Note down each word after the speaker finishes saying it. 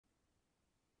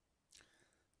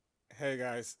Hey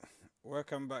guys,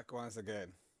 welcome back once again.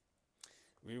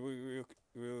 We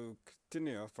will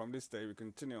continue from this day. We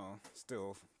continue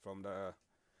still from the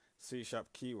C sharp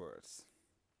keywords.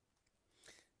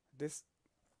 This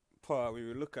part we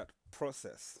will look at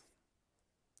process.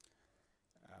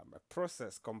 A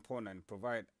process component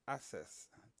provide access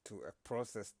to a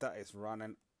process that is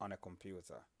running on a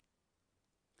computer.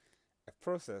 A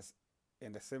process,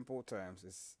 in the simple terms,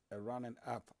 is a running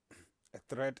app, a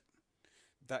thread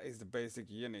that is the basic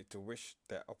unit to which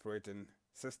the operating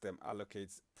system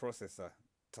allocates processor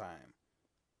time.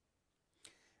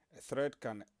 A thread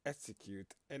can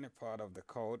execute any part of the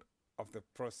code of the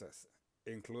process,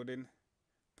 including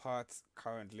parts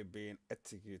currently being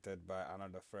executed by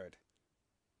another thread.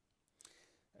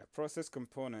 A process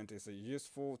component is a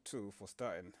useful tool for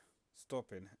starting,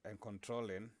 stopping, and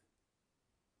controlling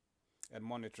and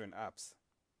monitoring apps.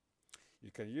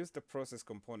 You can use the process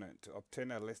component to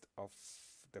obtain a list of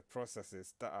the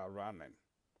processes that are running,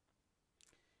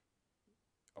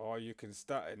 or you can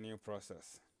start a new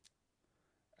process.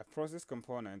 A process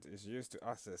component is used to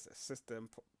access a system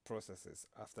processes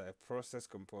after a process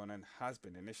component has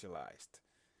been initialized.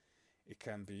 It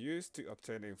can be used to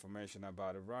obtain information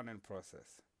about a running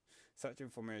process. Such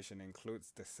information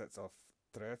includes the sets of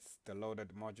threads, the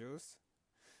loaded modules,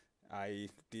 i.e.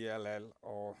 DLL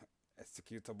or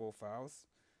executable files,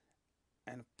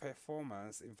 and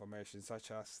performance information such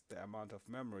as the amount of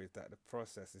memory that the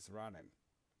process is running.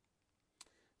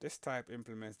 This type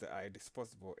implements the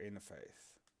iDisposable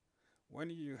interface. When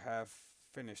you have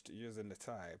finished using the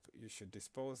type, you should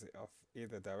dispose it of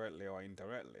either directly or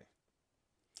indirectly.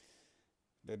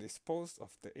 The dispose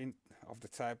of the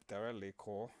type directly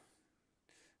call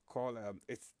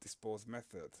its dispose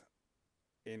method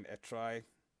in a try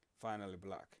finally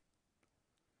block.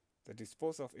 The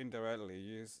dispose of indirectly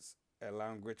uses a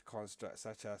language construct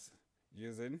such as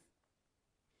using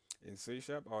in C#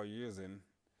 or using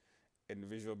in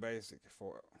Visual Basic.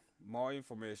 For more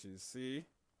information, see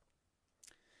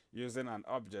using an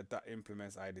object that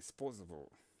implements iDisposable.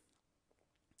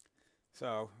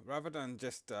 So rather than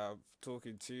just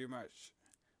talking too much,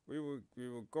 we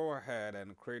will go ahead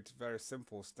and create very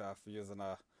simple stuff using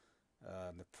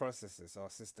the processes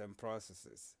or system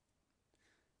processes.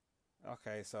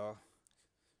 Okay, so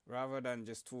rather than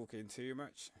just talking too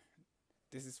much,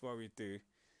 this is what we do.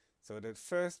 So the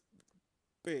first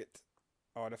bit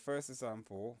or the first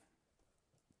example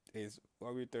is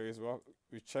what we do is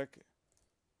we check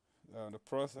the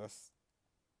process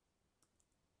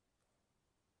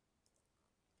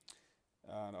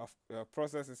of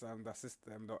processes and the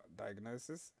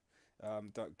system.diagnosis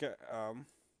dot get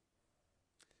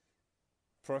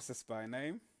process by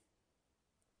name,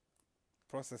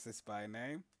 processes by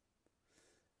name,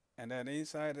 and then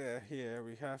inside here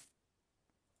we have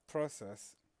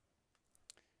process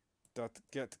dot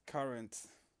get current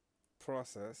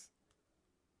process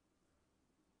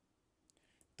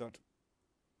dot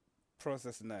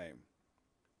process name.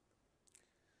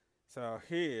 So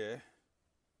here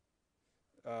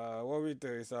what we do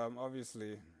is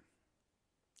obviously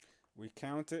we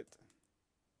count it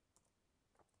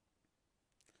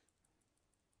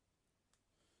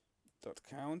dot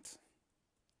count.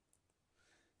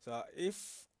 So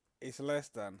if it's less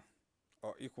than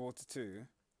or equal to 2,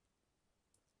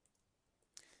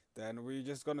 then we're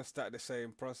just gonna start the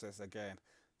same process again.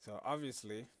 So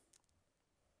obviously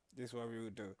this is what we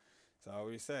would do. So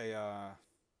we say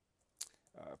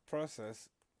process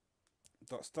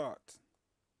dot start.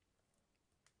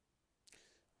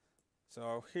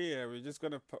 So here we're just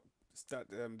gonna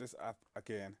start this app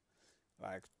again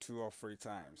like 2 or 3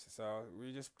 times. So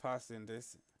we just pass in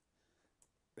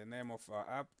the name of our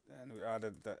app, and we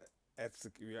added the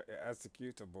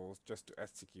executables just to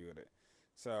execute it.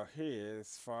 So here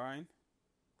is fine.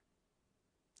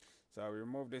 So I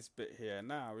remove this bit here.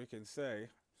 Now we can say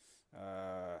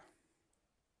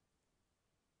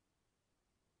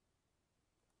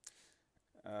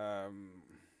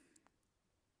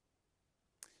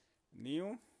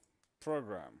new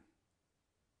program.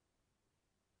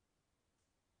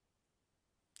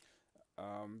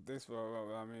 This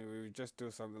will, I mean, we just do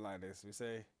something like this. We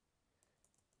say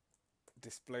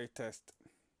display test.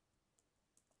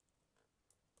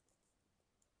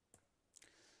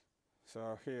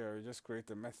 So here we just create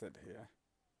a method here.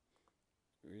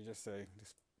 We just say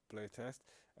display test,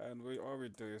 and all we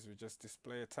do is we just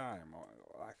display a time, or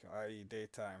like i.e.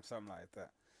 daytime, something like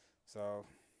that. So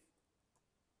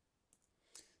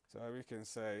we can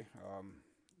say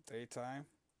daytime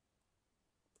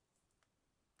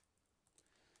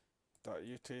dot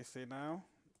utc now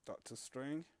dot to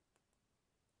string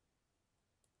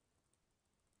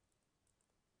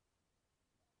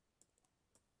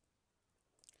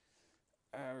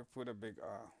We put a big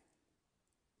R.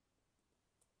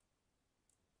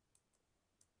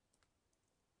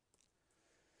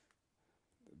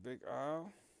 The big R,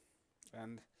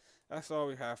 and that's all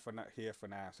we have for here for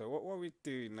now. So what we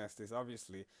do next is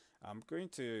obviously I'm going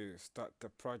to start the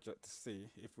project to see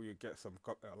if we get some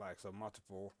like some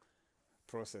multiple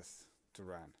process to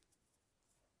run.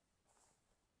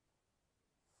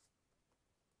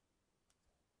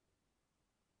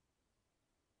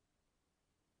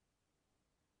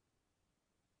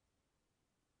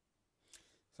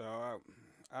 So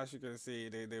as you can see,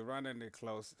 they run and they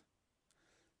close.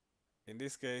 In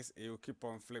this case, it will keep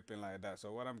on flipping like that.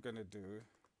 So what I'm gonna do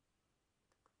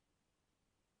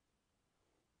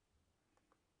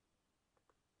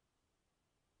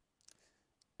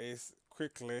is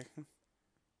quickly,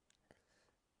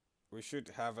 we should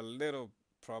have a little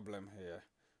problem here,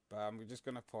 but I'm just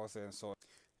gonna pause it and sort.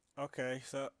 Okay,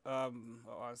 so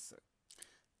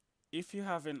if you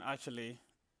haven't actually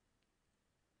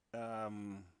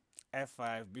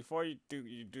F5 before you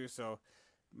do so,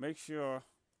 make sure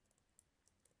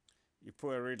you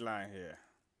put a read line here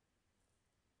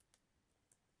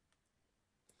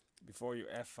before you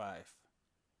F5.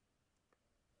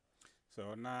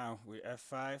 So now we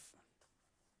F5.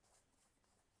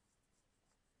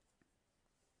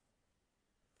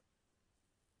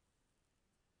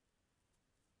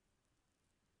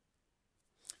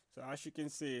 So as you can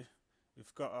see,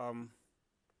 we've got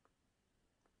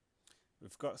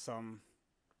some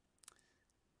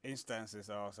instances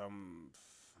or some,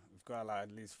 we've got like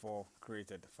at least 4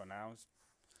 created for now.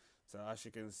 So as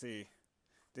you can see,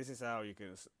 this is how you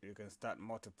can start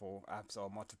multiple apps or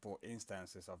multiple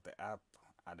instances of the app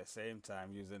at the same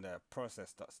time using the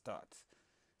process.start.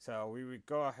 So we will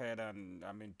go ahead and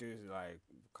do like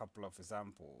a couple of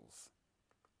examples.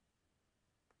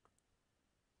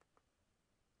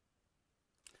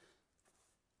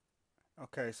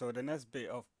 Okay, so the next bit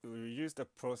of we use the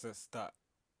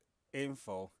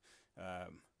ProcessStartInfo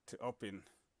to open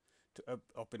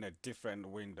a different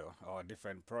window or a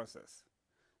different process.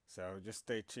 So just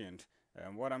stay tuned.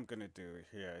 And what I'm gonna do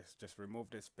here is just remove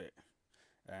this bit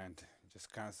and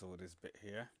just cancel this bit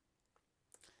here,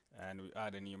 and we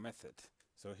add a new method.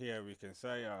 So here we can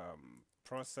say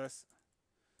process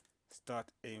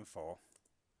start info.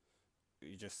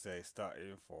 You just say start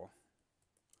info.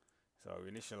 So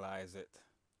we initialize it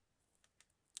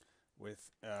with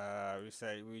we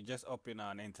say we just open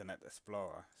an Internet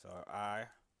Explorer. So I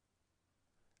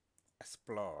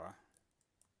explore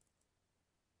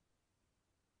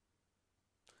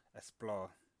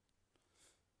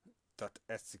dot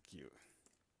execute.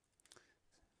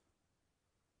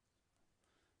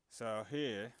 So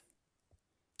here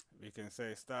we can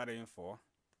say start info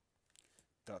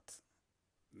dot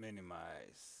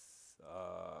minimize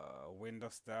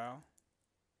Windows style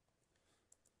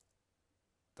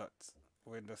dot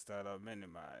Windows style dot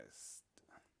minimized.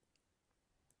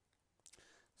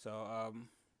 So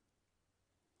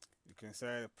you can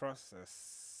say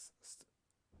process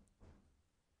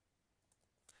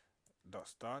dot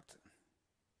start,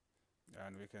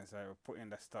 and we can say we'll put in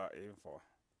the start info.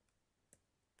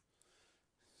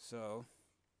 So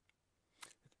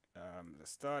the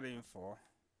start info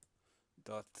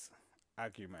dot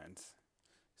argument.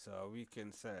 So we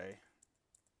can say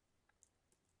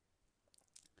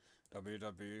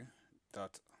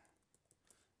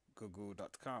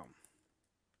www.google.com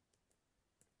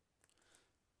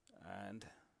and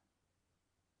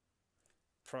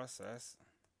process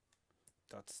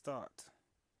dot start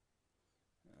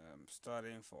start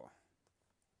info.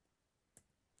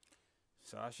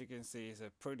 So as you can see, it's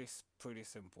a pretty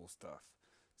simple stuff.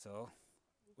 So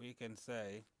we can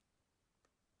say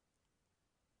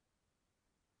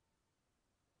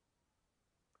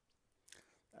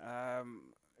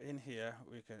in here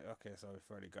we can, okay, so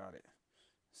we've already got it.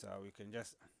 So we can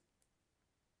just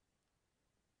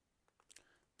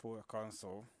put a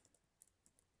console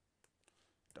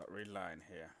dot read line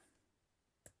here.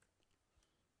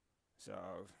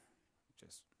 So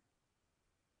just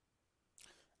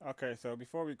okay, so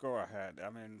before we go ahead,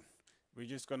 we're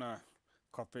just gonna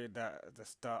copy the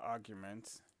start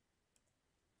argument,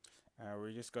 and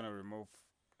we're just gonna remove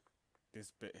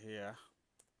this bit here.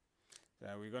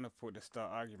 Then we're gonna put the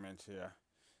start argument here.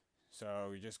 So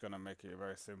we're just gonna make it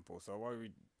very simple. So what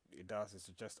it does is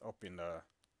to just open the,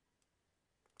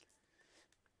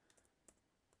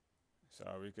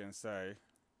 so we can say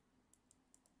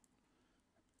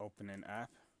opening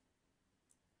app,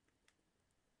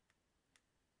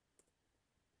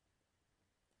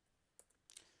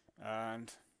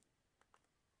 and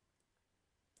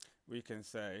we can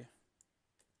say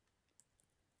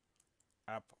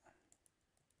app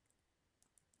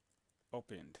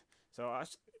opened. So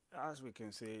as we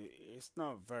can see, it's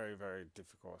not very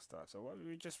difficult stuff. So what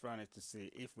we just run it to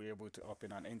see if we're able to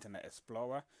open an Internet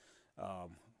Explorer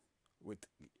um, with,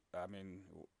 I mean,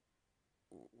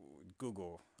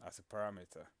 Google as a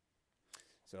parameter.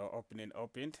 So opening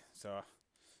opened. So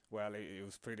well, it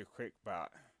was pretty quick,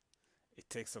 but it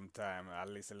takes some time, at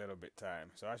least a little bit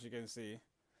time. So as you can see,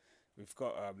 we've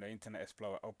got the Internet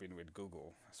Explorer open with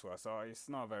Google as well. So it's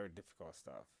not very difficult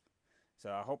stuff.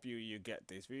 So I hope you get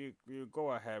this. We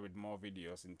go ahead with more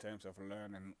videos in terms of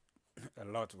learning a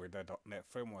lot with the .NET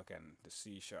framework and the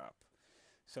C Sharp.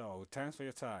 So thanks for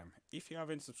your time. If you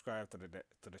haven't subscribed to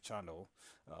the channel,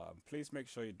 please make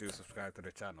sure you do subscribe to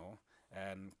the channel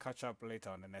and catch up later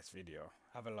on the next video.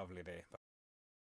 Have a lovely day. Bye.